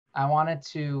I wanted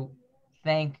to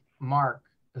thank Mark,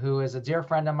 who is a dear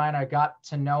friend of mine. I got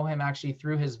to know him actually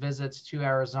through his visits to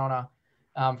Arizona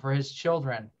for his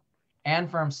children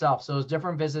and for himself. So those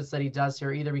different visits that he does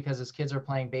here, either because his kids are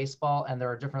playing baseball and there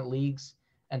are different leagues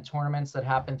and tournaments that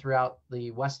happen throughout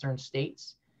the Western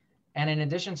states. And in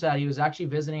addition to that, he was actually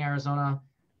visiting Arizona.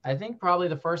 I think probably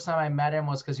the first time I met him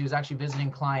was because he was actually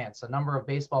visiting clients, a number of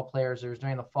baseball players who was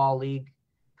doing the fall league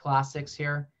classics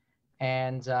here.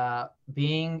 And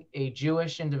being a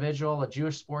Jewish individual, a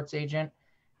Jewish sports agent,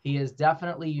 he is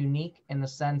definitely unique in the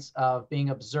sense of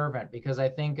being observant, because I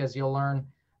think, as you'll learn,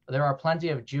 there are plenty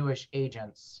of Jewish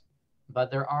agents, but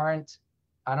there aren't,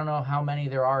 I don't know how many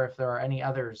there are, if there are any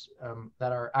others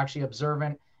that are actually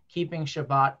observant, keeping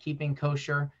Shabbat, keeping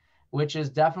kosher, which is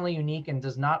definitely unique and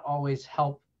does not always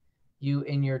help you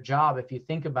in your job if you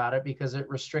think about it, because it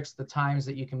restricts the times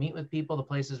that you can meet with people, the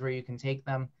places where you can take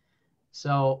them.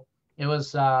 So it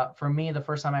was, for me, the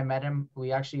first time I met him,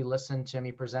 we actually listened to him.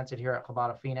 He presented here at Chabad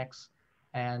of Phoenix,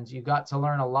 and you got to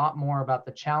learn a lot more about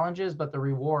the challenges, but the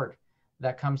reward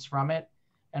that comes from it.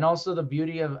 And also the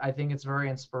beauty of, I think it's very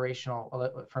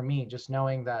inspirational for me, just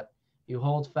knowing that you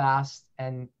hold fast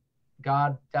and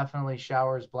God definitely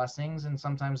showers blessings, and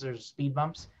sometimes there's speed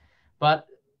bumps. But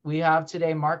we have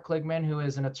today Marc Kligman, who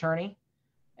is an attorney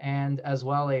and as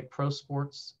well a pro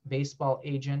sports baseball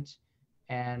agent.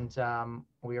 And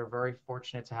we are very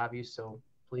fortunate to have you. So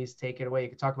please take it away. You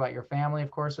can talk about your family,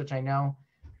 of course, which I know.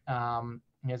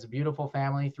 He has a beautiful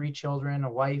family, 3 children,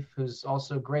 a wife who's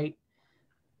also great.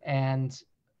 And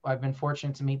I've been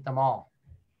fortunate to meet them all.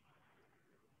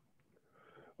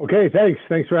 Okay, thanks.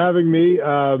 Thanks for having me.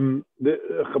 The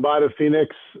Chabad of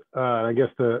Phoenix, I guess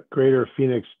the greater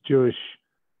Phoenix Jewish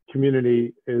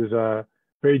community is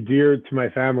very dear to my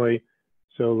family.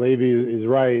 So Levi is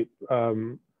right.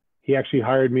 He actually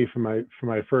hired me for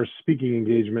my first speaking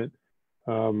engagement.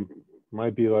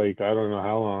 Might be like, I don't know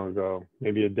how long ago,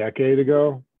 maybe a decade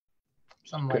ago.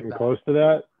 Something like getting that. close to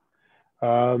that.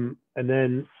 And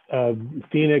then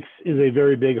Phoenix is a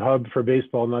very big hub for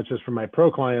baseball, not just for my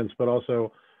pro clients, but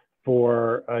also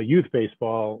for youth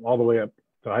baseball all the way up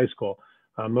to high school,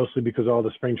 mostly because all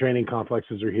the spring training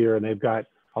complexes are here and they've got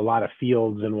a lot of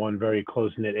fields in one very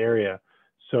close-knit area.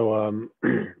 So a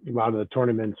lot of the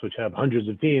tournaments, which have hundreds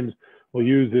of teams, will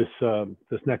use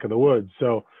this neck of the woods.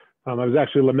 So I was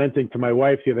actually lamenting to my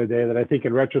wife the other day that I think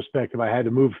in retrospect, if I had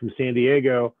to move from San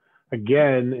Diego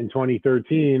again in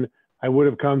 2013, I would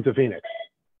have come to Phoenix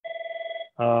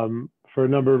for a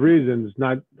number of reasons,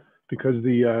 not because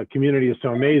the community is so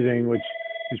amazing, which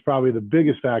is probably the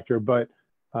biggest factor, but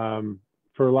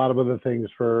for a lot of other things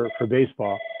for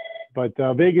baseball. But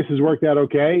Vegas has worked out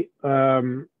okay.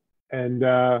 So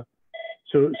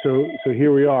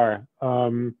here we are.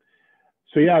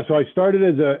 So I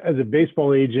started as a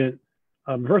baseball agent.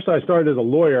 First, I started as a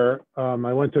lawyer.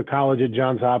 I went to college at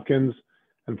Johns Hopkins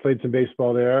and played some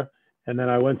baseball there. And then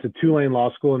I went to Tulane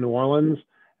Law School in New Orleans.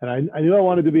 And I knew I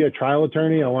wanted to be a trial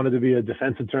attorney. I wanted to be a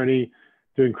defense attorney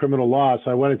doing criminal law.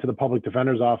 So I went into the public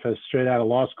defender's office straight out of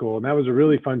law school. And that was a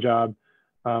really fun job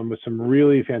with some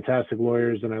really fantastic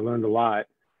lawyers. And I learned a lot.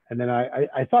 And then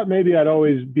I thought maybe I'd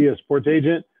always be a sports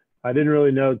agent. I didn't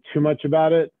really know too much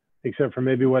about it, except for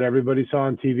maybe what everybody saw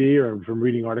on TV or from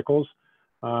reading articles.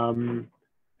 And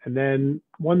then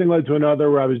one thing led to another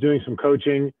where I was doing some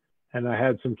coaching and I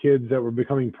had some kids that were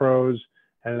becoming pros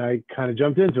and I kind of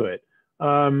jumped into it.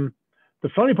 The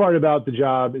funny part about the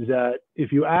job is that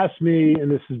if you ask me,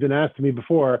 and this has been asked to me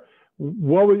before,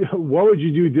 what would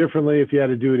you do differently if you had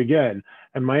to do it again?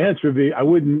 And my answer would be, I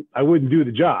wouldn't do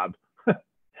the job.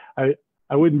 I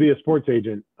wouldn't be a sports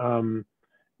agent.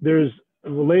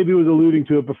 Levi was alluding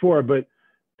to it before, but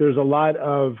there's a lot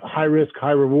of high risk,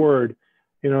 high reward.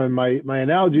 And my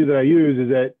analogy that I use is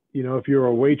that, if you're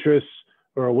a waitress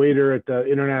or a waiter at the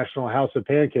International House of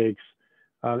Pancakes,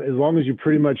 as long as you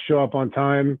pretty much show up on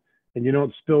time and you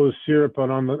don't spill the syrup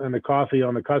on the coffee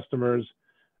on the customers,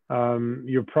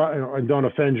 and don't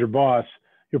offend your boss,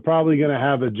 you're probably going to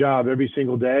have a job every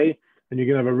single day and you're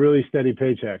going to have a really steady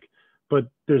paycheck. But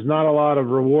there's not a lot of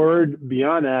reward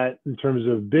beyond that in terms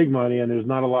of big money, and there's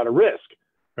not a lot of risk,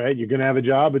 right? You're going to have a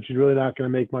job, but you're really not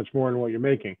going to make much more than what you're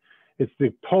making. It's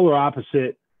the polar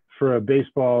opposite for a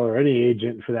baseball or any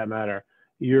agent for that matter.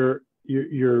 You're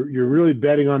really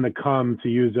betting on the come, to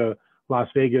use a Las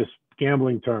Vegas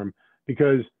gambling term,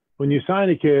 because when you sign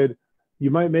a kid, you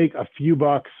might make a few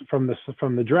bucks from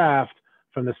the draft,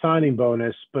 from the signing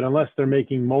bonus, but unless they're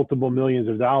making multiple millions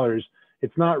of dollars,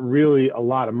 it's not really a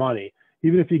lot of money.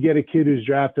 Even if you get a kid who's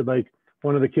drafted, like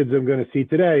one of the kids I'm going to see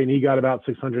today, and he got about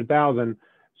 600,000.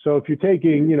 So if you're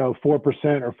taking, 4% or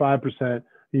 5%,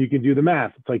 you can do the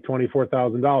math. It's like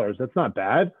 $24,000. That's not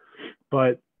bad,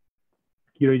 but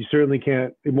you certainly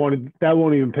can't. That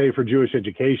won't even pay for Jewish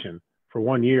education for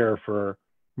 1 year for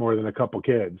more than a couple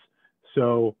kids.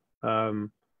 So,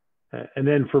 and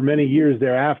then for many years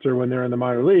thereafter, when they're in the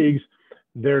minor leagues,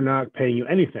 they're not paying you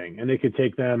anything, and it could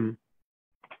take them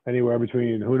anywhere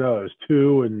between, who knows,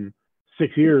 2 and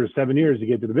 6 years, 7 years to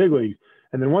get to the big leagues.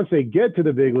 And then once they get to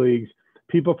the big leagues,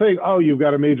 people think, oh, you've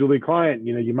got a major league client,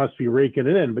 you must be raking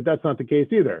it in. But that's not the case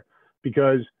either,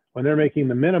 because when they're making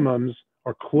the minimums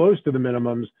or close to the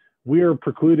minimums, we are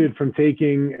precluded from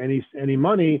taking any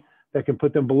money that can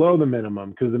put them below the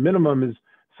minimum, because the minimum is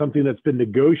something that's been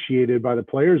negotiated by the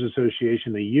Players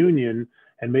Association, the union,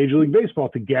 and Major League Baseball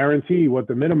to guarantee what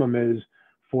the minimum is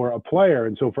for a player.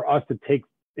 And so for us to take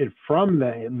it from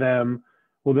them,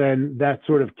 well, then that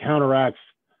sort of counteracts,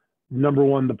 number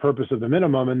one, the purpose of the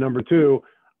minimum, and number two,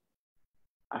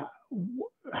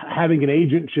 having an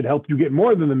agent should help you get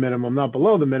more than the minimum, not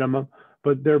below the minimum,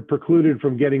 but they're precluded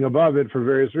from getting above it for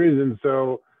various reasons.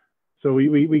 So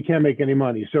we can't make any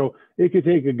money. So it could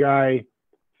take a guy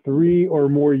 3 or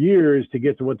more years to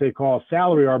get to what they call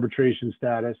salary arbitration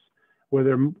status, where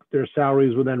their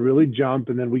salaries will then really jump,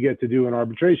 and then we get to do an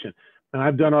arbitration. And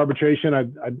I've done arbitration.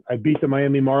 I beat the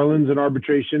Miami Marlins in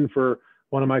arbitration for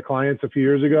one of my clients a few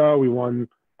years ago. We won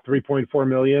 $3.4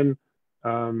 million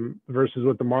versus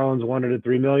what the Marlins wanted at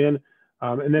 $3 million.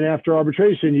 And then after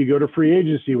arbitration, you go to free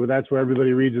agency, where that's where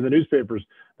everybody reads in the newspapers,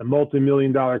 the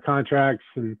multi-million-dollar contracts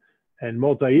and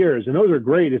multi-years. And those are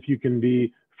great if you can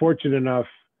be fortunate enough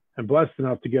and blessed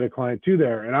enough to get a client to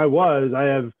there. And I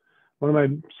have one of my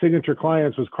signature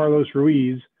clients was Carlos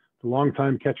Ruiz, the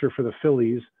longtime catcher for the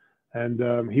Phillies.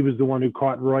 And he was the one who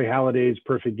caught Roy Halladay's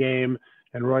perfect game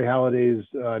and Roy Halladay's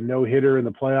no-hitter in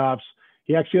the playoffs.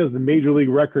 He actually has the major league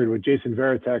record with Jason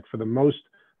Varitek for the most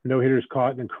no-hitters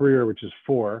caught in a career, which is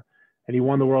 4. And he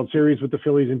won the World Series with the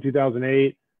Phillies in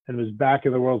 2008 and was back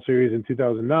in the World Series in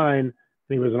 2009. And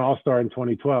he was an all-star in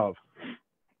 2012.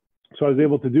 So I was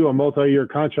able to do a multi-year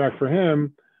contract for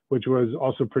him, which was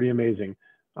also pretty amazing.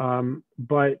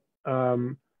 But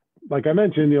like I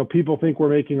mentioned, people think we're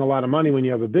making a lot of money when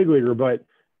you have a big leaguer, but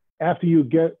after you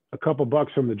get a couple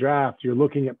bucks from the draft, you're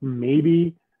looking at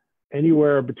maybe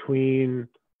anywhere between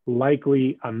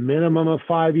likely a minimum of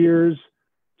 5 years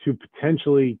to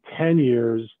potentially 10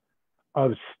 years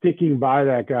of sticking by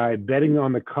that guy, betting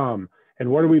on the come. And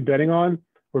what are we betting on?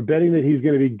 We're betting that he's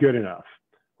going to be good enough.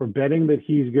 We're betting that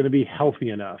he's going to be healthy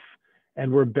enough.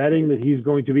 And we're betting that he's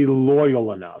going to be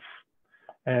loyal enough.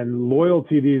 And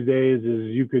loyalty these days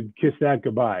is, you could kiss that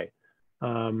goodbye.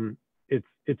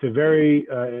 It's a very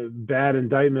bad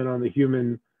indictment on the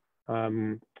human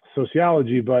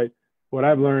sociology. But what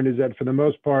I've learned is that for the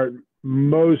most part,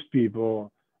 most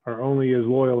people are only as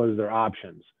loyal as their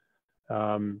options.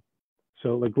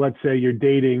 So like, let's say you're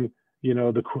dating,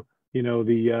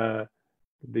 the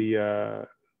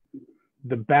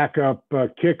backup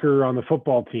kicker on the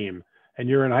football team, and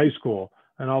you're in high school,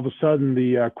 and all of a sudden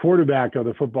the quarterback of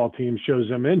the football team shows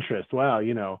them interest. Well,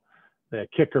 the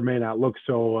kicker may not look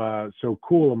so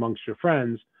cool amongst your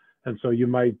friends, and so you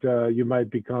might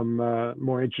become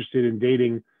more interested in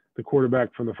dating the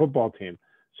quarterback from the football team.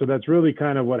 So that's really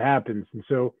kind of what happens. And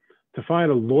so to find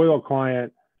a loyal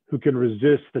client who can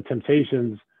resist the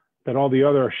temptations that all the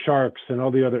other sharks and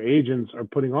all the other agents are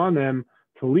putting on them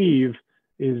to leave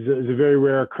is a very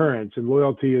rare occurrence. And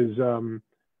loyalty is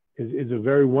a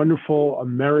very wonderful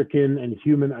American and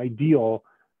human ideal.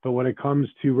 But when it comes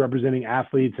to representing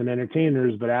athletes and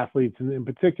entertainers, but athletes in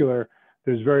particular,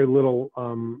 there's very little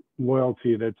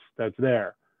loyalty that's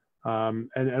there.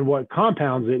 And what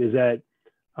compounds it is that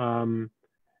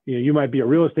you might be a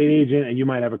real estate agent and you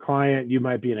might have a client. You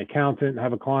might be an accountant and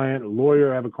have a client, a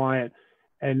lawyer, have a client.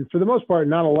 And for the most part,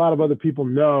 not a lot of other people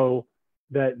know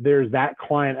that there's that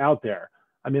client out there.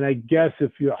 I mean, I guess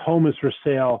if your home is for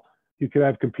sale, you could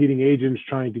have competing agents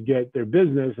trying to get their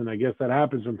business. And I guess that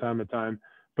happens from time to time.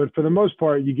 But for the most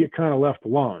part, you get kind of left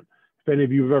alone. If any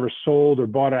of you have ever sold or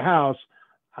bought a house,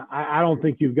 I don't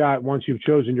think you've got, once you've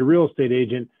chosen your real estate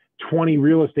agent, 20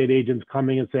 real estate agents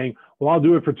coming and saying, well, I'll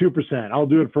do it for 2%. I'll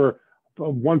do it for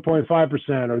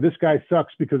 1.5%, or this guy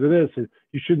sucks because of this, and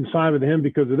you shouldn't sign with him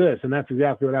because of this. And that's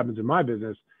exactly what happens in my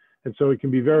business. And so it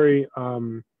can be very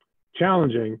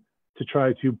challenging to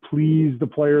try to please the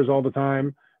players all the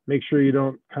time, make sure you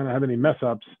don't kind of have any mess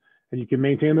ups, and you can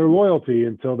maintain their loyalty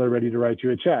until they're ready to write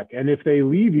you a check. And if they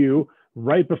leave you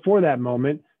right before that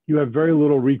moment, you have very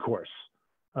little recourse.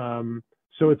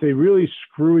 So it's a really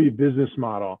screwy business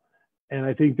model. And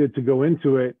I think that to go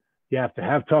into it, you have to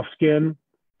have tough skin.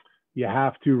 You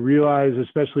have to realize,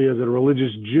 especially as a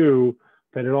religious Jew,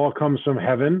 that it all comes from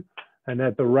heaven, and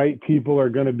that the right people are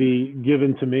going to be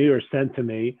given to me or sent to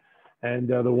me, and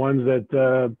the ones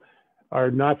that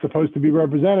are not supposed to be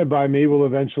represented by me will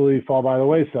eventually fall by the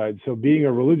wayside. So being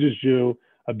a religious Jew,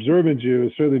 observant Jew,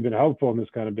 has certainly been helpful in this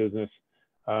kind of business.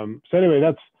 So anyway,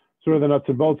 that's sort of the nuts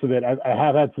and bolts of it. I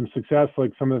have had some success,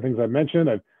 like some of the things I mentioned.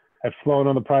 I've flown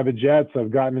on the private jets.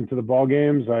 I've gotten into the ball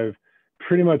games. I've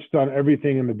pretty much done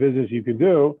everything in the business you can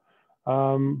do,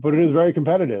 but it is very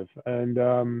competitive.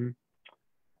 And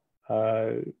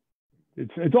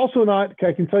it's also not,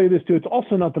 I can tell you this too, it's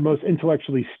also not the most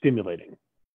intellectually stimulating.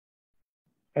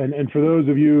 And for those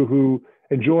of you who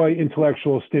enjoy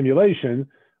intellectual stimulation,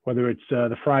 whether it's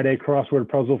the Friday crossword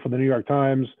puzzle for the New York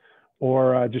Times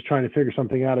or just trying to figure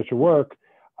something out at your work,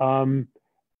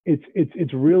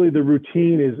 it's really the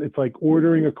routine is it's like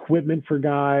ordering equipment for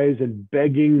guys and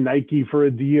begging Nike for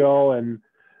a deal and,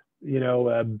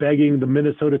 begging the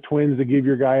Minnesota Twins to give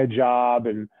your guy a job.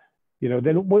 And,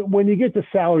 then when you get to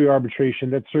salary arbitration,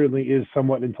 that certainly is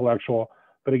somewhat intellectual.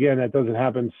 But again, that doesn't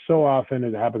happen so often.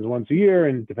 It happens once a year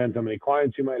and it depends how many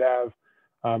clients you might have.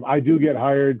 I do get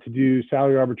hired to do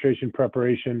salary arbitration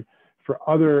preparation for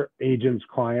other agents'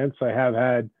 clients. I have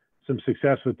had some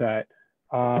success with that.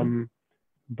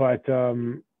 But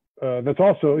that's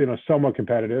also, somewhat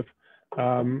competitive.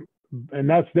 And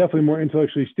that's definitely more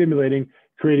intellectually stimulating,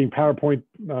 creating PowerPoint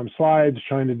slides,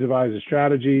 trying to devise a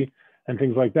strategy and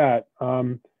things like that.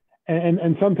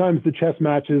 And sometimes the chess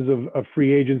matches of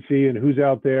free agency and who's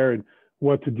out there and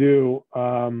what to do.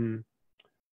 1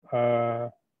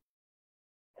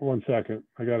 second,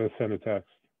 I got to send a text.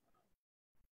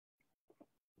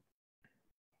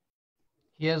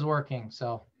 He is working,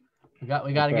 so we got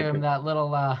to give him that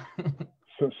little.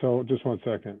 So just 1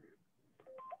 second.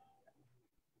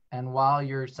 And while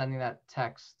you're sending that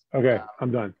text. Okay,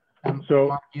 I'm done. So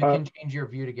Mark, you can change your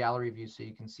view to gallery view so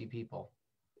you can see people.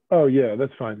 Oh yeah,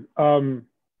 that's fine. And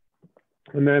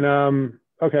then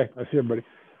okay, I see everybody.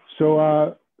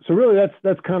 So really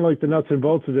that's kind of like the nuts and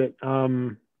bolts of it.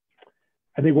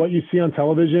 I think what you see on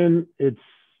television, it's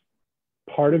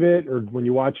part of it, or when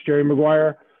you watch Jerry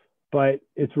Maguire, but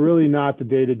it's really not the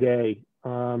day to day.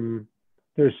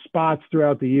 There's spots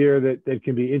throughout the year that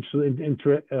can be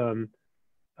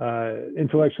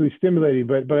intellectually stimulating,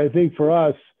 but I think for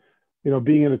us,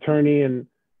 being an attorney and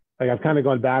like I've kind of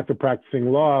gone back to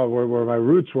practicing law where my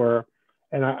roots were,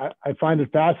 and I find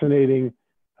it fascinating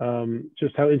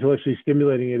just how intellectually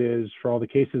stimulating it is for all the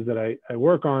cases that I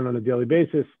work on a daily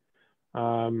basis.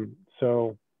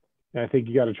 So I think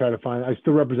you got to try to find. I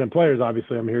still represent players,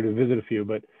 obviously. I'm here to visit a few,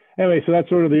 but anyway, so that's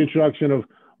sort of the introduction of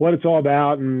what it's all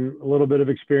about and a little bit of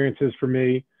experiences for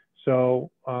me.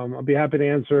 So I'll be happy to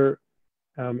answer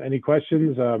any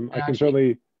questions. I can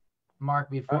certainly.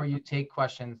 Mark, before you take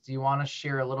questions, do you want to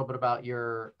share a little bit about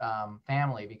your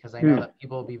family? Because I know that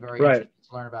people will be very interested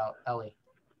to learn about Ellie.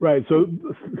 Right. So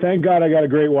thank God I got a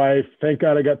great wife. Thank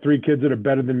God I got 3 kids that are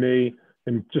better than me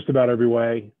in just about every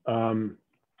way. I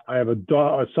have a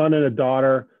son and a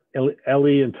daughter,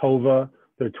 Ellie and Tova.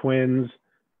 They're twins.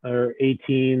 They're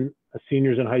 18,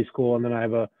 seniors in high school. And then I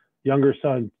have a younger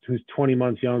son who's 20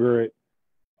 months younger,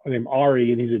 named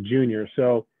Ari, and he's a junior.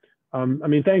 So,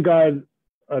 thank God.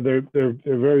 They're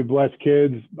very blessed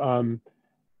kids, and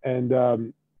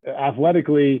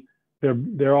athletically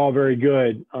they're all very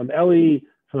good. Ellie,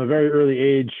 from a very early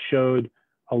age, showed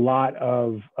a lot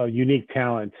of unique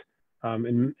talent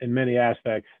in many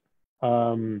aspects,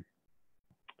 and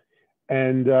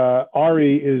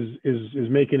Ari is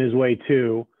making his way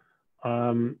too.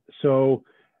 So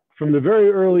from the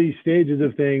very early stages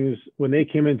of things, when they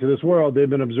came into this world, they've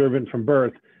been observant from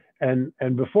birth. And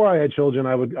before I had children,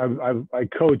 I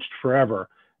coached forever,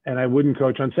 and I wouldn't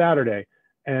coach on Saturday.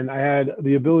 And I had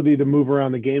the ability to move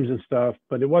around the games and stuff,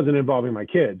 but it wasn't involving my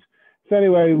kids. So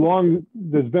anyway,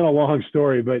 there's been a long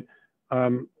story, but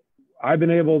I've been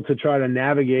able to try to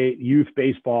navigate youth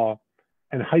baseball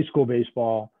and high school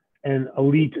baseball and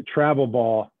elite travel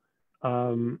ball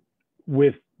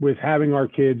with having our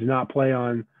kids not play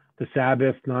on the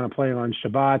Sabbath, not playing on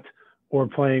Shabbat, or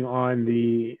playing on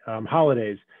the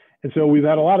holidays. And so we've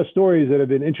had a lot of stories that have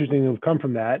been interesting that have come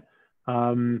from that.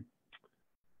 And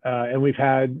we've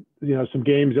had, some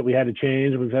games that we had to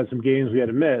change. We've had some games we had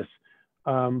to miss.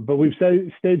 But we've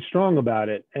stayed strong about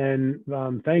it. And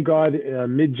thank God,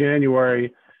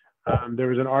 mid-January, there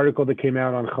was an article that came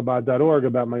out on Chabad.org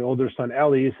about my older son,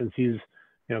 Ellie, since he's,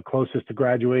 closest to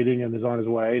graduating and is on his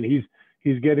way. And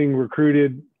he's getting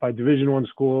recruited by Division I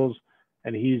schools.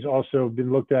 And he's also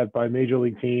been looked at by major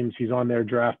league teams. He's on their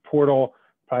draft portal.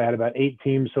 Probably had about 8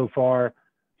 teams so far.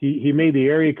 He made the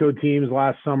area code teams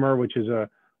last summer, which is a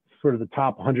sort of the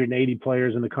top 180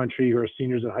 players in the country who are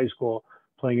seniors in high school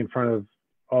playing in front of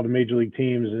all the major league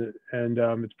teams, and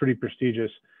it's pretty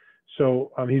prestigious.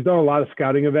 So he's done a lot of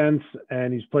scouting events,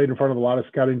 and he's played in front of a lot of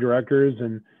scouting directors,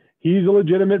 and he's a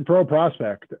legitimate pro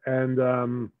prospect. And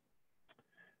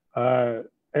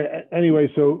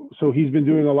anyway, so he's been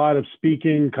doing a lot of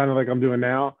speaking, kind of like I'm doing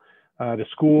now, to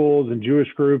schools and Jewish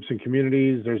groups and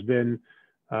communities. There's been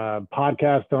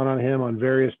podcasts done on him on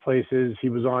various places. He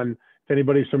was on, if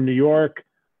anybody's from New York,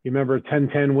 you remember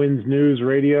 1010 Wins News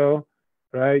Radio,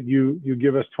 right? You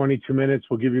give us 22 minutes,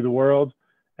 we'll give you the world.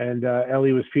 And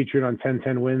Ellie was featured on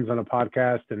 1010 Wins on a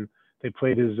podcast, and they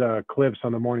played his clips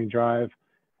on the morning drive.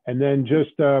 And then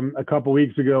just a couple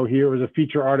weeks ago, here was a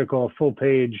feature article, a full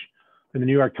page in the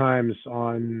New York Times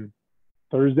on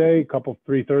Thursday,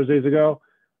 3 Thursdays ago,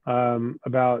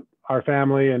 about our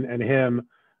family and him,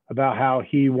 about how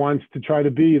he wants to try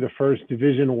to be the first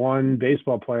Division I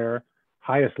baseball player,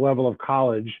 highest level of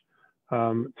college,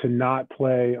 to not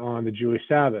play on the Jewish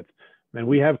Sabbath. And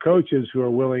we have coaches who are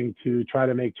willing to try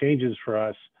to make changes for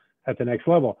us at the next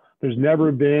level. There's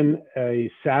never been a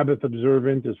Sabbath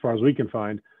observant, as far as we can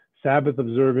find, Sabbath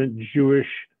observant Jewish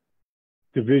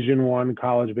Division I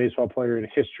college baseball player in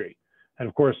history. And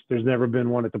of course, there's never been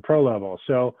one at the pro level.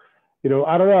 So,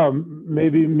 I don't know,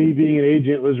 maybe me being an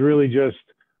agent was really just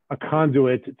a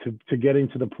conduit to getting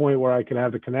to the point where I can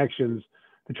have the connections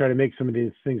to try to make some of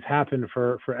these things happen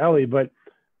for Ellie. But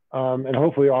and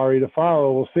hopefully Ari to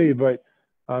follow, we'll see. But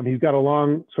he's got a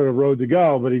long sort of road to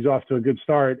go, but he's off to a good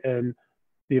start. And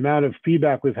the amount of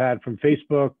feedback we've had from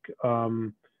Facebook,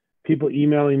 people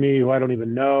emailing me who I don't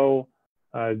even know,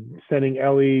 sending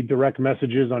Ellie direct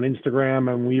messages on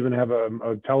Instagram, and we even have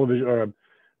a television or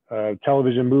a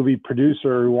television movie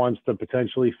producer who wants to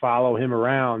potentially follow him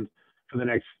around for the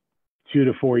next 2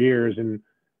 to 4 years and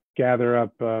gather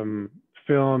up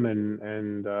film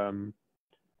and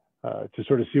to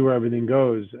sort of see where everything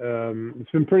goes.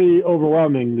 It's been pretty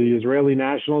overwhelming. The Israeli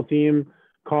national team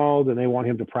called, and they want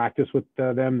him to practice with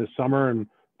them this summer and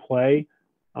play.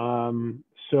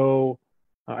 So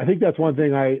I think that's one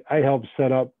thing I helped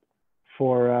set up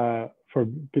for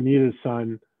Benita's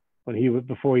son when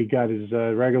before he got his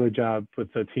regular job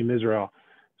with Team Israel.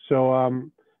 So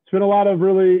it's been a lot of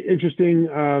really interesting.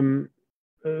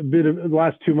 The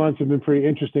last 2 months have been pretty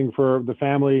interesting for the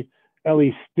family.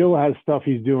 Ellie still has stuff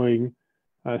he's doing,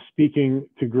 speaking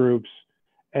to groups.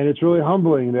 And it's really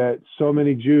humbling that so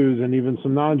many Jews and even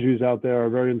some non-Jews out there are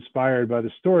very inspired by the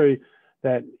story,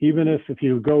 that even if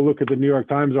you go look at the New York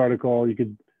Times article, you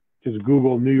could just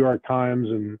Google New York Times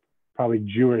and probably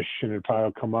Jewish and it'd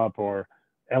probably come up, or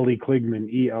Ellie Kligman,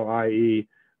 E-L-I-E.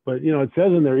 But, it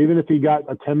says in there, even if he got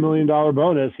a $10 million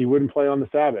bonus, he wouldn't play on the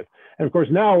Sabbath. And of course,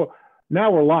 now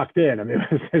we're locked in. I mean,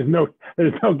 there's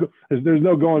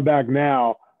no going back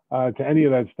now to any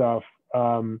of that stuff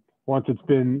once it's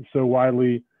been so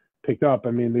widely picked up.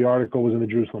 I mean, the article was in the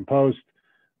Jerusalem Post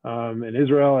in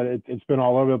Israel, and it's been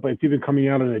all over the place. It's even coming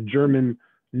out in a German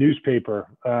newspaper.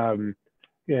 So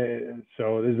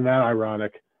isn't that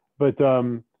ironic? But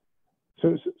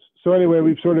so anyway,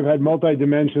 we've sort of had multi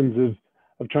dimensions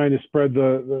of trying to spread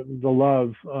the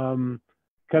love.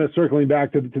 Kind of circling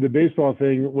back to the baseball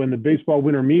thing, when the baseball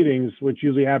winter meetings, which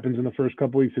usually happens in the first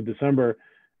couple weeks of December,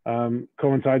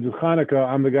 coincides with Hanukkah,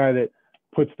 I'm the guy that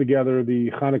puts together the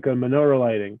Hanukkah menorah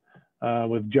lighting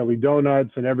with jelly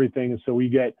donuts and everything. And so we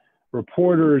get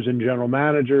reporters and general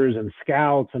managers and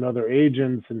scouts and other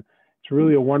agents. And it's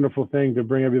really a wonderful thing to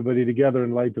bring everybody together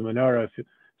and light the menorah.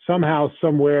 Somehow,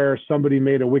 somewhere, somebody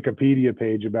made a Wikipedia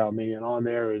page about me, and on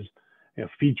there is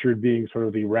featured being sort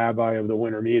of the rabbi of the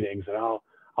winter meetings. And I'll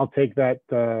take that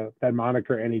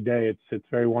moniker any day. It's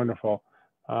very wonderful.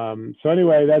 So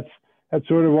anyway, that's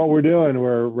sort of what we're doing.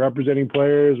 We're representing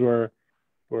players.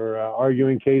 We're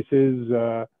arguing cases.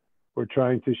 We're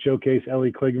trying to showcase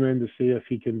Ellie Kligman to see if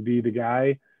he can be the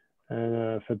guy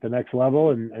at the next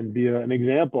level and be an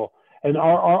example. And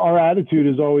our attitude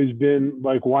has always been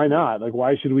like, why not? Like,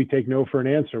 why should we take no for an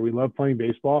answer? We love playing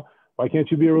baseball. Why can't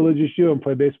you be a religious Jew and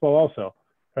play baseball also?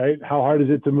 Right? How hard is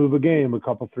it to move a game a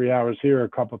couple, 3 hours here, a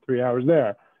couple, 3 hours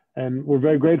there? And we're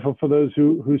very grateful for those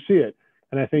who see it.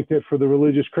 And I think that for the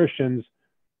religious Christians,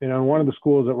 one of the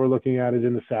schools that we're looking at is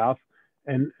in the South.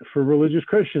 And for religious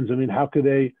Christians, I mean, how could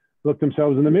they look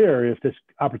themselves in the mirror if this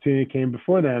opportunity came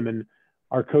before them? And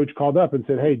our coach called up and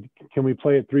said, hey, can we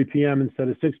play at 3 p.m. instead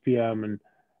of 6 p.m.?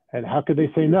 And how could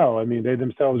they say no? I mean, they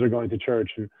themselves are going to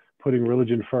church and putting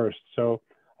religion first. So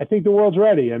I think the world's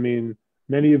ready. I mean,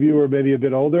 many of you are maybe a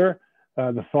bit older.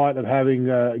 The thought of having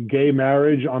gay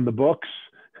marriage on the books,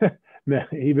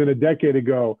 even a decade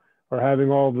ago, or having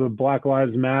all the Black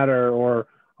Lives Matter or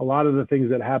a lot of the things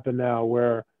that happen now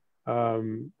where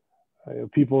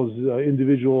people's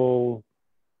individual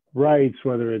rights,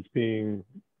 whether it's being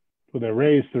with their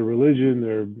race, their religion,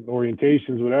 their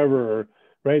orientations, whatever, are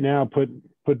right now put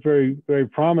very, very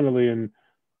prominently, and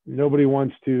nobody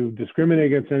wants to discriminate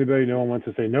against anybody. No one wants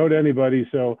to say no to anybody.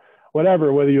 So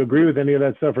whatever, whether you agree with any of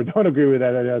that stuff or don't agree with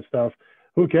any of that stuff,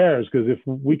 who cares? Because if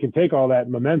we can take all that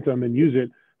momentum and use it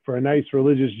for a nice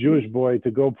religious Jewish boy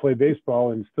to go play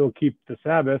baseball and still keep the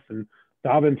Sabbath and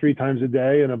daven 3 times a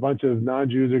day, and a bunch of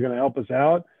non-Jews are going to help us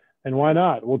out, and why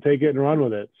not? We'll take it and run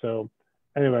with it. So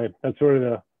anyway, that's sort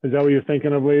of is that what you're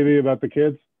thinking of, Levi, about the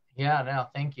kids? Yeah, no,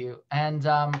 thank you. And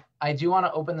I do want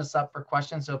to open this up for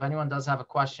questions. So if anyone does have a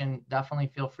question, definitely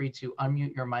feel free to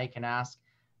unmute your mic and ask.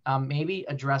 Maybe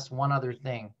address one other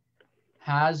thing.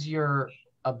 Has your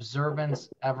observance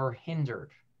ever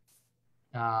hindered,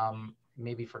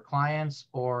 maybe for clients,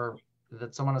 or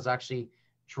that someone has actually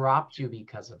dropped you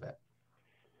because of it?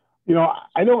 You know,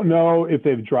 I don't know if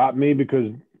they've dropped me,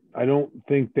 because I don't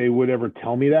think they would ever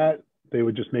tell me that. They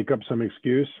would just make up some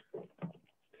excuse.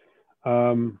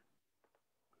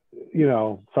 You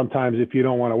know, sometimes if you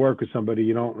don't want to work with somebody,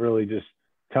 you don't really just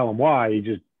tell them why. You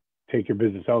just take your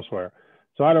business elsewhere.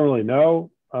 So I don't really know.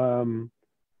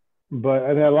 But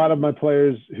I've had a lot of my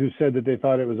players who said that they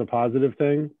thought it was a positive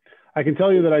thing. I can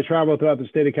tell you that I travel throughout the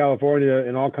state of California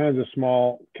in all kinds of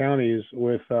small counties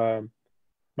with my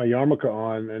yarmulke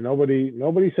on, and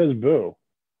nobody says boo.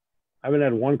 I haven't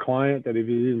had one client that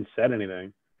even said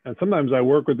anything. And sometimes I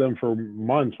work with them for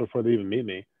months before they even meet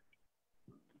me.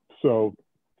 So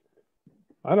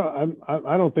I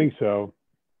don't think so.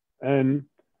 And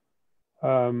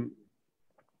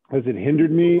has it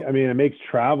hindered me? I mean, it makes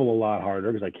travel a lot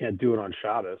harder because I can't do it on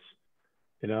Shabbos,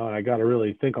 you know, and I got to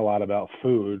really think a lot about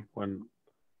food when,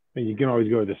 I mean, you can always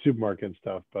go to the supermarket and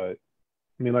stuff, but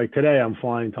I mean, like today I'm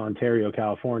flying to Ontario,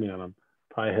 California, and I'm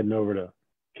probably heading over to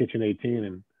Kitchen 18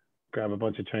 and grab a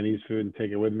bunch of Chinese food and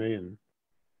take it with me. And,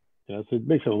 you know, so it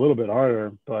makes it a little bit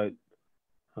harder, but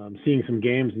seeing some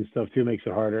games and stuff too makes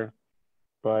it harder.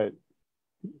 But,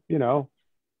 you know,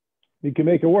 you can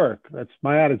make it work. That's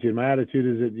my attitude. My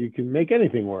attitude is that you can make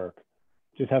anything work.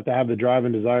 Just have to have the drive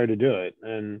and desire to do it.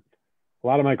 And a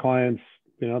lot of my clients,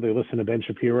 you know, they listen to Ben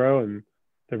Shapiro, and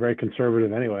they're very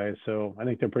conservative anyway. So I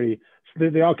think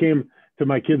they all came to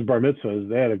my kids' bar mitzvahs.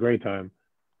 They had a great time.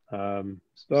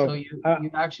 So you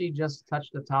actually just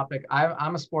touched the topic.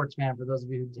 I'm a sports fan, for those of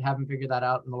you who haven't figured that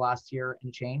out in the last year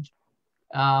and change.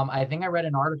 I think I read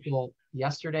an article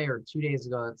yesterday or 2 days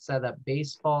ago that said that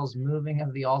baseball's moving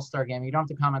of the All-Star game. You don't have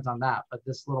to comment on that, but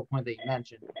this little point that you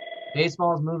mentioned,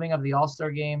 baseball is moving of the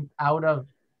All-Star game out of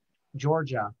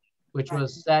Georgia, which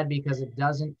was said because it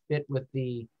doesn't fit with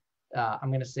the, I'm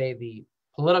going to say, the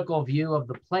political view of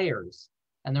the players.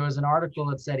 And there was an article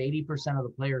that said 80% of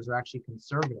the players are actually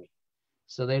conservative.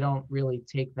 So they don't really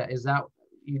take that. Is that,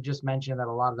 you just mentioned that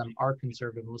a lot of them are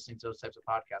conservative listening to those types of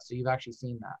podcasts. So you've actually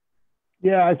seen that.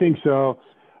 Yeah, I think so.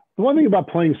 The one thing about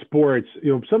playing sports,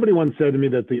 you know, somebody once said to me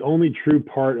that the only true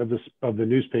part of the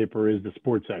newspaper is the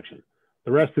sports section.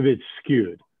 The rest of it's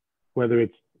skewed, whether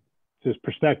it's just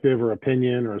perspective or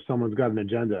opinion or someone's got an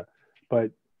agenda. But,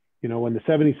 you know, when the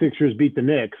 76ers beat the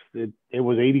Knicks, it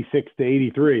was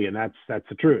 86-83, and that's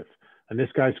the truth. And this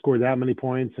guy scored that many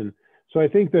points. And so I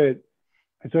think that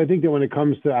when it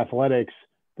comes to athletics,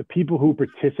 the people who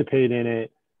participate in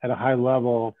it at a high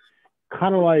level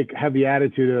kind of like have the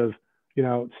attitude of, you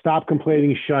know, stop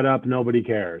complaining, shut up, nobody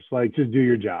cares. Like, just do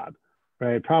your job,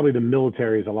 right? Probably the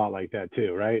military is a lot like that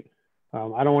too, right? I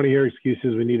don't want to hear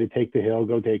excuses. We need to take the hill,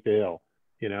 go take the hill,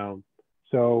 you know?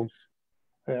 So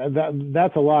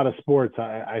that's a lot of sports.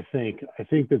 I think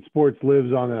that sports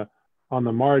lives on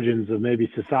the margins of maybe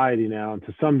society now, and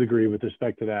to some degree with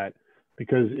respect to that,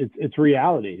 because it's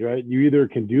reality, right? You either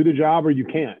can do the job or you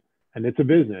can't, and it's a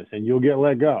business, and you'll get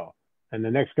let go. And the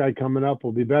next guy coming up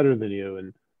will be better than you.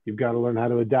 And you've got to learn how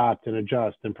to adapt and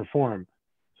adjust and perform.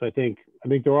 So I think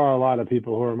there are a lot of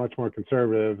people who are much more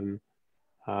conservative and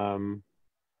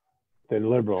than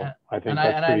liberal. I think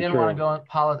that's I didn't true. want to go in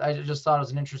politics. I just thought it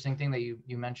was an interesting thing that you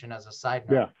mentioned as a side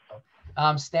note.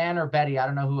 Yeah. Stan or Betty, I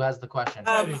don't know who has the question.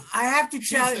 I have to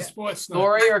tell you.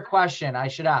 Story or question? I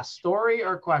should ask. Story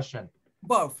or question?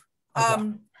 Both.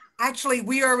 Okay. Actually,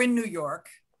 we are in New York.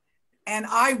 And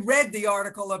I read the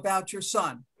article about your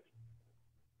son.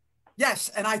 Yes,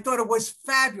 and I thought it was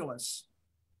fabulous.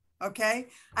 Okay,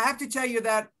 I have to tell you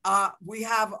that we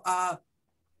have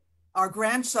our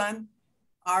grandson.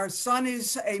 Our son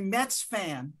is a Mets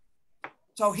fan,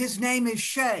 so his name is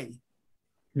Shay.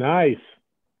 Nice.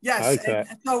 Yes. I like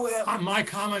that. So my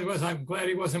comment was, I'm glad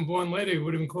he wasn't born later. He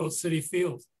would have been called City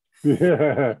Field.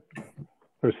 Yeah.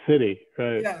 or city,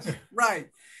 right? Yes, right.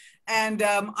 And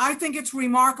I think it's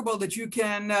remarkable that you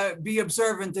can be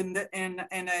observant in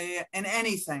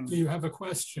anything. Do you have a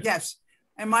question? Yes.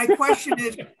 And my question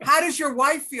is, how does your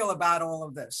wife feel about all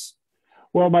of this?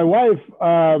 Well, my wife,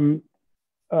 well,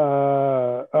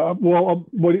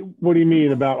 what do you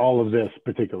mean about all of this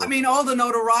particularly? I mean, all the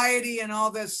notoriety and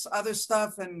all this other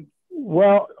stuff. And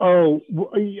well,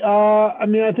 I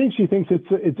mean, I think she thinks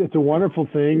it's a wonderful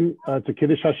thing. It's a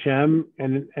Kiddush Hashem,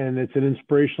 and it's an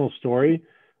inspirational story.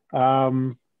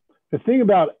 The thing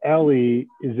about Eli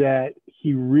is that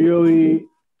he really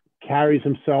carries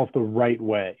himself the right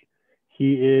way.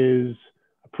 He is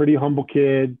a pretty humble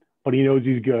kid, but he knows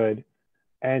he's good.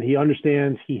 And he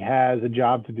understands he has a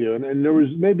job to do. And there was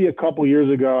maybe a couple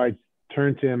years ago, I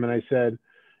turned to him and I said,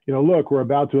 you know, look, we're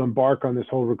about to embark on this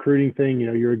whole recruiting thing. You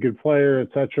know, you're a good player,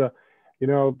 etc. You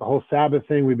know, the whole Sabbath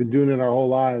thing, we've been doing it our whole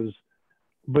lives.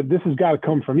 But this has got to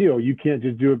come from you. You can't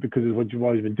just do it because it's what you've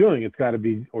always been doing. It's got to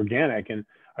be organic. And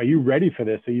are you ready for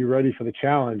this? Are you ready for the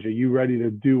challenge? Are you ready to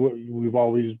do what we've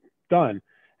always done?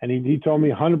 And he told me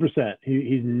 100%.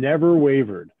 He's never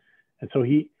wavered. And so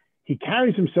he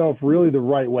carries himself really the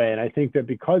right way. And I think that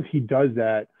because he does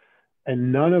that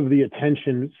and none of the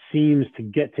attention seems to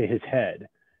get to his head,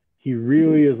 he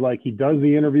really is like, he does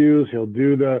the interviews, he'll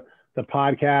do the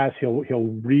podcast,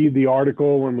 he'll read the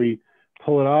article when we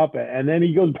pull it up, and then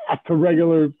he goes back to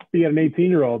regular being an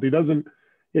 18-year-old. He doesn't,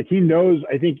 like, he knows,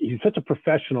 I think he's such a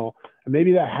professional, and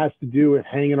maybe that has to do with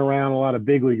hanging around a lot of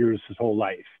big leaguers his whole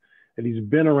life. And he's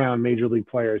been around major league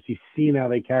players. He's seen how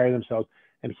they carry themselves.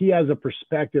 And he has a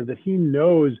perspective that he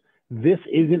knows this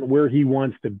isn't where he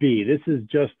wants to be. This is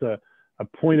just a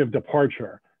point of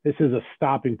departure. This is a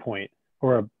stopping point,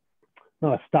 or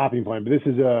not a stopping point, but this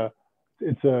is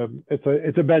it's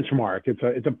a benchmark.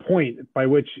 It's a point by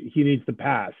which he needs to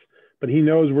pass, but he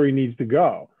knows where he needs to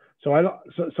go. So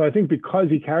I think because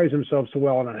he carries himself so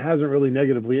well and it hasn't really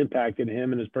negatively impacted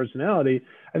him and his personality,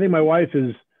 I think my wife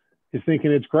is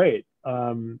thinking it's great.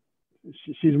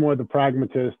 She's more the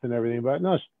pragmatist and everything, but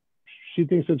no, she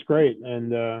thinks it's great.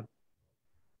 And,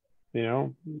 you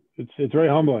know, it's very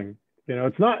humbling. You know,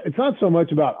 it's not so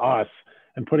much about us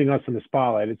and putting us in the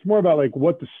spotlight. It's more about like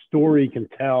what the story can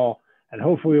tell, and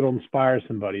hopefully it'll inspire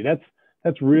somebody.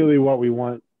 That's really what we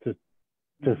want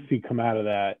to see come out of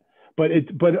that. But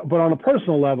on a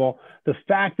personal level, the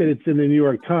fact that it's in the New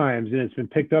York Times and it's been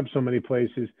picked up so many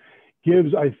places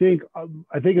gives, I think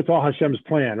it's all Hashem's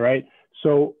plan, right?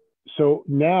 So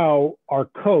now our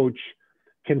coach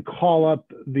can call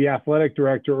up the athletic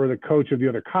director or the coach of the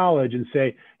other college and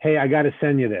say, hey, I got to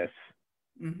send you this.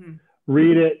 Mm-hmm.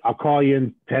 Read it. I'll call you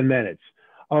in 10 minutes.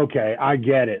 Okay, I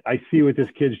get it. I see what this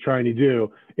kid's trying to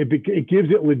do. It gives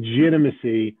it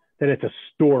legitimacy that it's a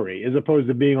story, as opposed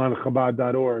to being on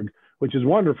Chabad.org, which is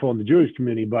wonderful in the Jewish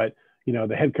community. But, you know,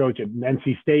 the head coach at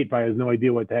NC State probably has no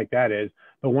idea what the heck that is.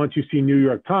 But once you see New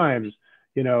York Times,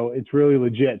 you know, it's really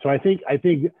legit. So I think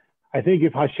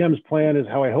if Hashem's plan is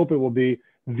how I hope it will be,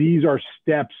 these are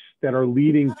steps that are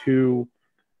leading to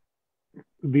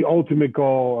the ultimate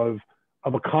goal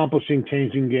of accomplishing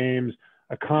changing games,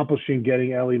 accomplishing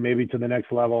getting Eli maybe to the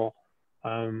next level.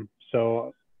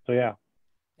 So yeah.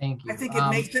 Thank you. I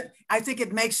think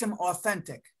it makes him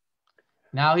authentic.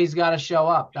 Now he's got to show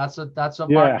up. That's what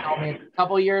Mark told me a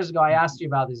couple of years ago. I asked you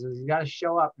about this. He's got to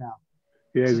show up now.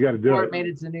 Yeah, he's got to do it. Made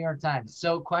it to the New York Times.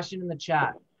 So, question in the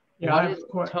chat: what is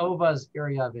Tova's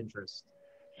area of interest?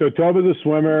 So Tova's a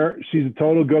swimmer. She's a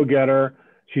total go-getter.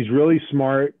 She's really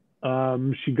smart.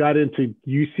 She got into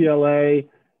UCLA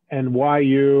and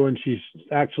YU, and she's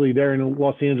actually there in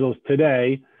Los Angeles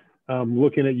today,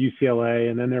 looking at UCLA,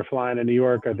 and then they're flying to New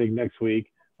York, I think, next week,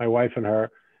 my wife and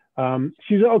her.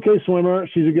 She's an okay swimmer.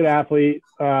 She's a good athlete.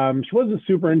 She wasn't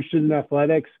super interested in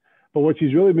athletics, but what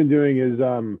she's really been doing is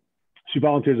she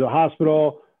volunteers at a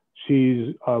hospital.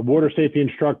 She's a water safety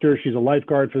instructor. She's a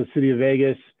lifeguard for the city of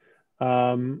Vegas.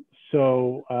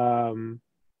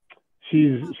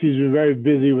 She's been very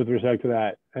busy with respect to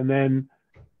that. And then,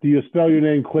 do you spell your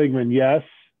name Kligman? Yes.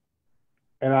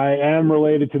 And I am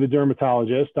related to the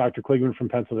dermatologist, Dr. Kligman from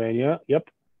Pennsylvania. Yep.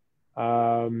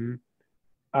 I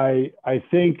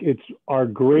think it's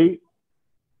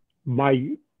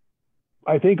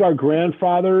I think our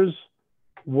grandfathers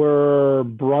were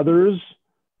brothers,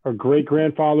 our great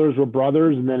grandfathers were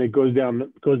brothers, and then it goes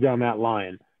down that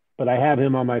line. But I have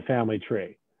him on my family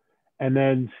tree. And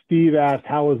then Steve asked,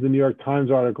 how was the New York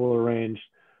Times article arranged?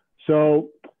 So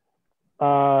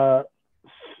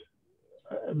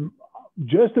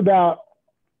just about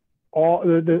all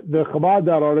the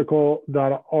Chabad.org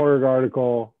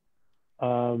article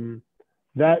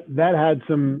that had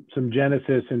some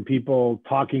genesis and people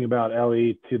talking about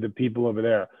Ellie to the people over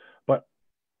there, but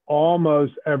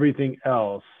almost everything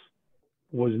else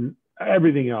was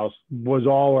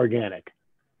all organic.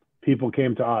 People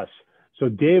came to us. So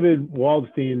David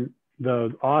Waldstein,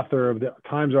 the author of the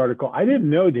Times article, I didn't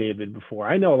know David before.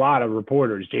 I know a lot of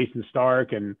reporters, Jason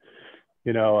Stark, and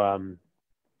who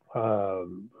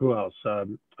else?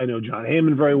 I know John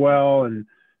Heyman very well, and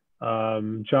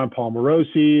John Paul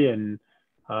Morosi, and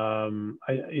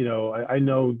I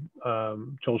know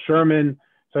Joel Sherman.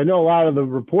 So I know a lot of the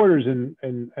reporters, and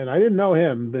I didn't know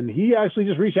him. Then he actually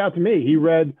just reached out to me. He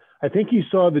read, I think he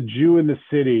saw the Jew in the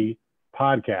City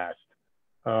podcast,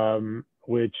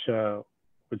 which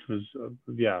was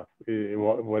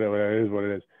what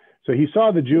it is. So he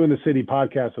saw the Jew in the City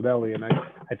podcast with Ellie, and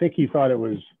I think he thought it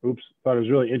was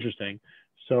really interesting.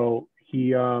 So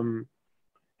he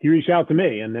reached out to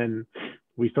me, and then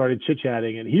we started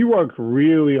chit-chatting, and he worked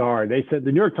really hard. They said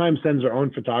the New York Times sends their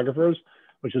own photographers,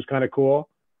 which is kind of cool.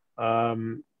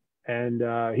 And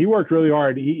he worked really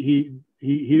hard. He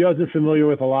wasn't familiar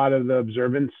with a lot of the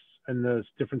observance and the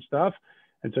different stuff.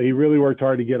 And so he really worked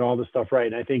hard to get all the stuff right.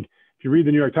 And I think if you read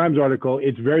the New York Times article,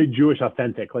 it's very Jewish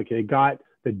authentic. Like, they got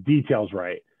the details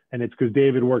right. And it's because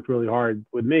David worked really hard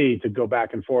with me to go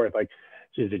back and forth. Like,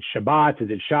 is it Shabbat?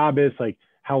 Is it Shabbos? Like,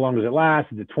 how long does it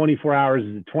last? Is it 24 hours?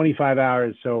 Is it 25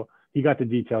 hours? So he got the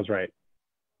details right.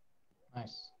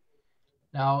 Nice.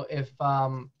 Now,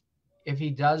 if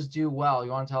he does do well, you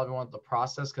want to tell everyone the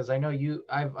process? Because I know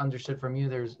I've understood from you,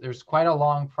 there's quite a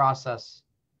long process,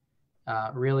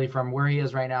 really, from where he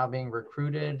is right now, being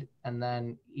recruited, and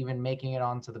then even making it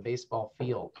onto the baseball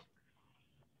field.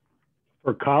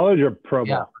 For college or pro ball?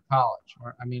 Yeah, for college.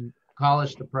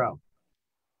 College to pro.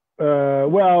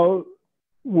 Well,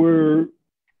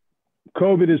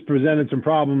 COVID has presented some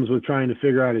problems with trying to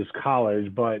figure out his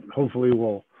college, but hopefully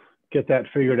we'll get that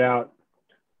figured out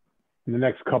in the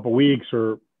next couple weeks,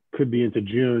 or could be into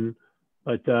June.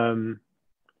 But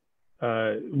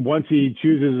once he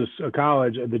chooses a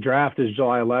college, the draft is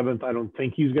July 11th. I don't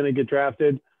think he's going to get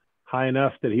drafted high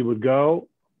enough that he would go,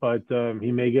 but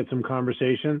he may get some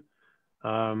conversation.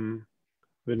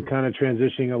 Been kind of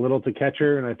transitioning a little to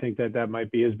catcher, and I think that might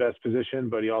be his best position,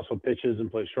 but he also pitches and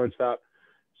plays shortstop.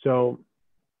 So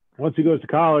once he goes to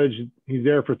college, he's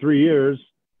there for 3 years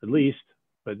at least,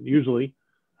 but usually,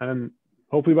 and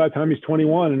hopefully by the time he's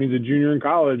 21 and he's a junior in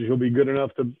college, he'll be good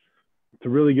enough to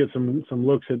really get some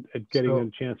looks at getting a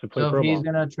chance to play pro ball. So if he's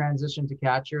going to transition to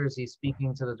catcher, is he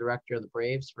speaking to the director of the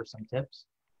Braves for some tips?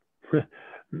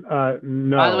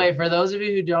 No. By the way, for those of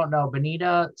you who don't know,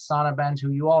 Benita Sonabend,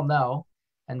 who you all know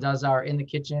and does our In the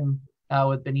Kitchen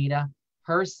with Benita,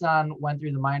 her son went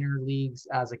through the minor leagues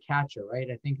as a catcher, right?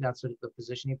 I think that's the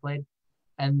position he played.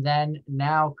 And then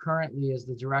now currently is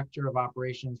the director of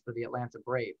operations for the Atlanta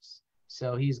Braves.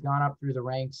 So he's gone up through the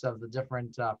ranks of the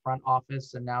different front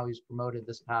office, and now he's promoted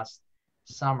this past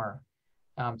summer.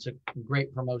 It's a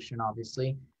great promotion,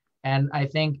 obviously. And I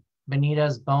think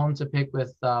Benita's bone to pick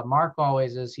with Mark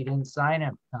always is he didn't sign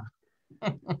him.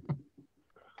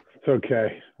 It's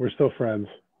okay. We're still friends.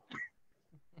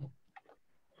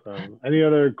 So, any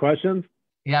other questions?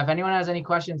 Yeah, if anyone has any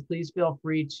questions, please feel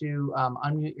free to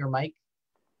unmute your mic.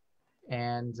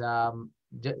 And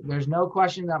there's no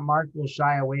question that Mark will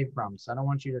shy away from. So I don't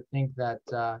want you to think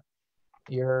that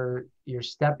you're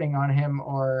stepping on him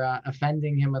or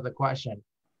offending him with a question.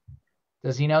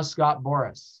 Does he know Scott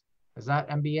Boras? Is that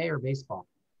NBA or baseball?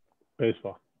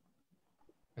 Baseball.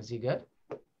 Is he good?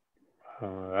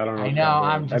 I don't know. I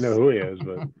know. I know who he is,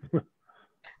 but.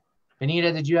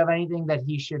 Benita, did you have anything that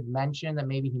he should mention that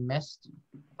maybe he missed?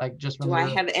 Like just do I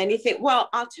have anything? Well,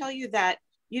 I'll tell you that,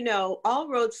 all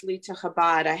roads lead to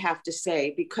Chabad, I have to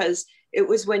say, because it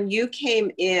was when you came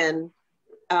in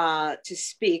to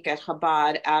speak at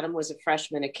Chabad, Adam was a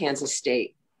freshman at Kansas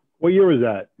State. What year was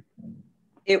that?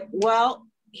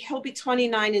 He'll be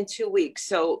 29 in 2 weeks.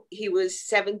 So he was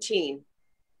 17.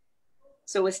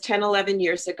 So it was 10, 11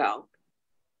 years ago.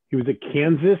 He was at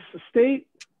Kansas State?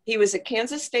 He was at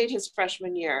Kansas State his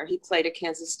freshman year. He played at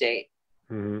Kansas State.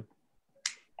 Mm-hmm.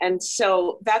 And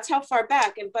so that's how far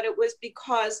back. But it was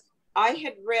because I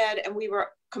had read, and we were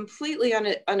completely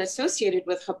unassociated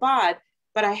with Chabad,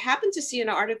 but I happened to see an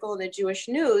article in the Jewish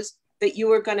News that you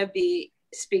were going to be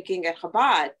speaking at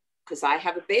Chabad, because I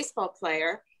have a baseball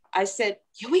player. I said,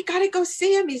 we got to go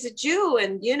see him. He's a Jew.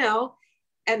 And,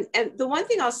 and the one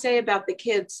thing I'll say about the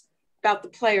kids, about the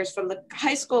players from the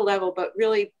high school level, but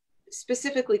really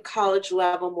specifically college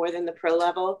level more than the pro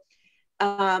level,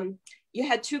 you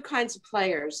had two kinds of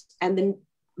players. And then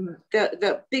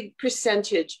the big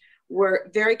percentage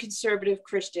were very conservative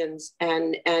Christians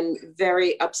and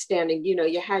very upstanding. You know,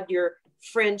 you had your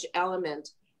fringe element,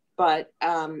 but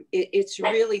it's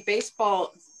really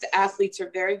baseball. The athletes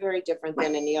are very, very different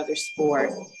than any other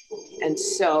sport. And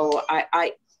so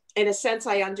I in a sense,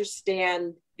 I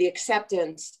understand the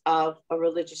acceptance of a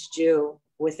religious Jew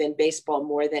within baseball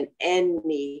more than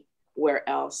anywhere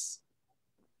else.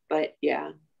 But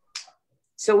yeah,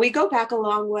 so we go back a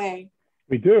long way.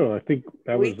 We do. I think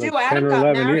that was like 10 or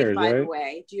 11 years, by right? the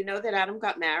way. Do you know that Adam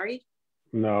got married?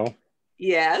 No.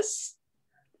 Yes.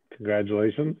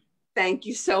 Congratulations. Thank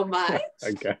you so much.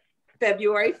 Okay.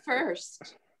 February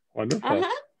 1st. Wonderful.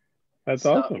 That's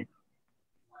awesome.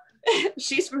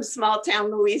 She's from small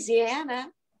town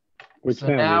Louisiana. Which so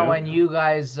town, now when you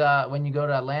guys when you go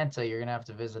to Atlanta, you're gonna have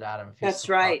to visit Adam. That's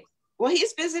right. Well,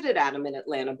 he's visited Adam in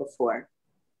Atlanta before.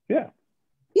 Yeah.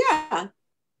 Yeah.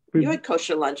 You had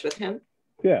kosher lunch with him.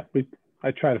 Yeah.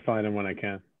 I try to find him when I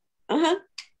can.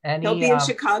 And he'll be in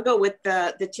Chicago with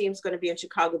the team's going to be in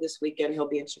Chicago this weekend. He'll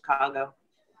be in Chicago.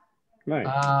 Nice.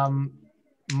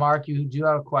 Mark, you do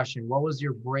have a question. What was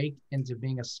your break into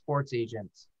being a sports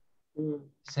agent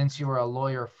since you were a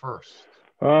lawyer first?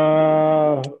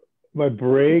 My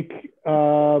break,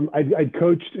 I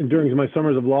coached during my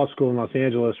summers of law school in Los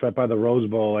Angeles, right by the Rose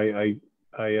Bowl.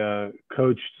 I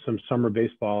coached some summer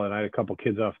baseball, and I had a couple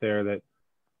kids off there that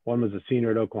one was a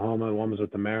senior at Oklahoma and one was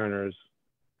with the Mariners.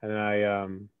 And I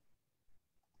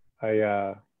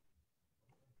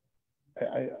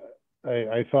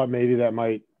thought maybe that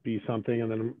might be something.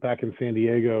 And then back in San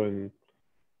Diego, and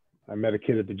I met a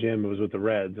kid at the gym who was with the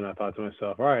Reds, and I thought to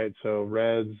myself, all right, so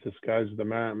Reds, this guy's with the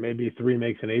Mariners, maybe 3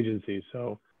 makes an agency.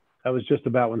 So that was just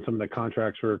about when some of the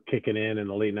contracts were kicking in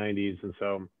the late 90s. And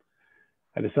so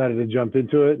I decided to jump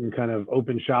into it and kind of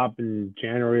open shop in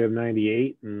January of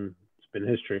 98, and it's been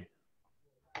history.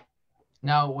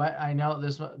 Now, I know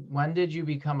this. When did you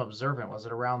become observant? Was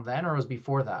it around then, or was it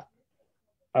before that?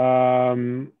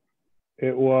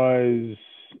 It was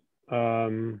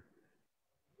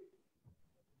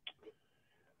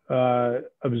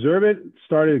observant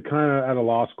started kind of at a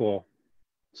law school.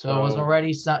 So it was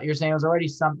already. You're saying it was already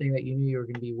something that you knew you were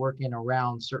going to be working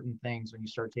around certain things when you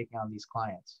started taking on these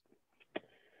clients.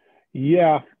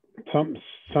 Yeah,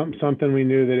 something we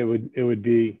knew that it would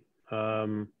be.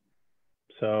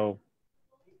 So.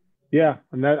 Yeah,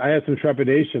 and that I had some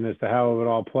trepidation as to how it would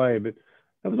all play, but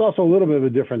that was also a little bit of a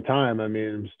different time. I mean,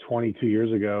 it was 22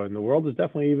 years ago, and the world has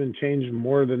definitely even changed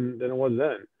more than it was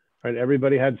then. Right?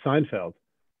 Everybody had Seinfeld.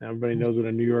 Everybody knows what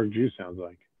a New York Jew sounds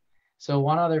like. So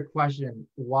one other question: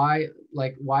 why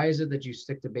is it that you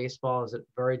stick to baseball? Is it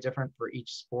very different for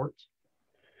each sport?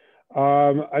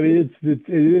 I mean, it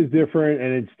is different,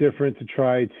 and it's different to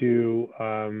try to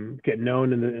get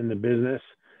known in the business.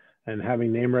 And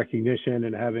having name recognition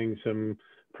and having some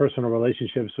personal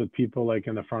relationships with people like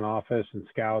in the front office and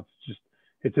scouts,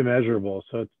 it's immeasurable.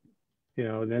 So it's,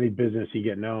 in any business you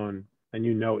get known and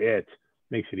it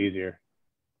makes it easier.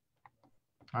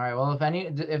 All right. Well,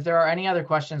 if there are any other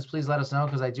questions, please let us know,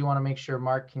 because I do want to make sure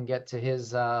Mark can get to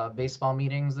his baseball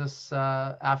meetings this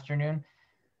afternoon.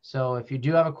 So if you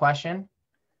do have a question,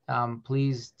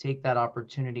 please take that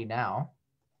opportunity now.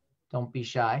 Don't be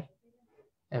shy.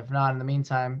 If not, in the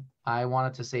meantime, I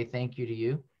wanted to say thank you to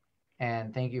you,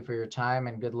 and thank you for your time,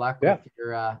 and good luck with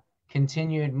your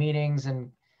continued meetings.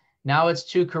 And now it's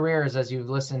 2 careers, as you've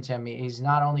listened to him. He's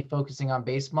not only focusing on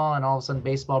baseball, and all of a sudden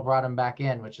baseball brought him back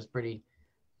in, which is pretty,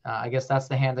 I guess that's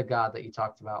the hand of God that you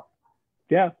talked about.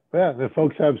 Yeah. If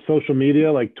folks have social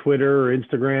media like Twitter or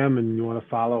Instagram, and you want to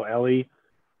follow Ellie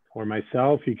or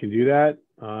myself, you can do that.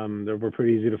 We're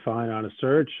pretty easy to find on a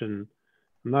search, and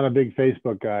I'm not a big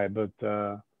Facebook guy, but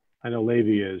I know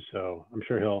Levy is, so I'm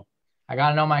sure I got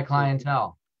to know my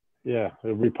clientele. Yeah,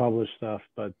 he'll republish stuff.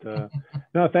 But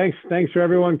no, thanks for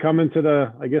everyone coming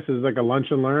to I guess it's like a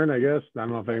lunch and learn, I guess. I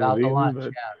don't know if anyone's eating, lunch,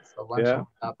 but it's a lunch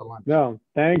without the lunch. No,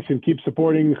 thanks, and keep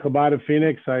supporting Chabad of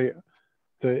Phoenix.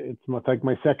 It's like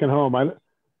my second home.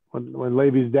 When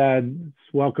Levy's dad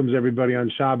welcomes everybody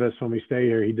on Shabbos when we stay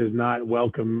here, he does not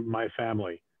welcome my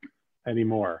family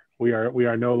anymore. We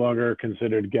are no longer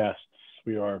considered guests.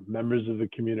 We are members of the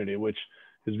community, which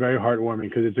is very heartwarming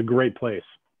because it's a great place.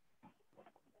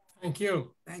 Thank you.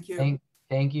 Thank you.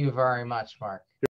 Thank you very much, Mark.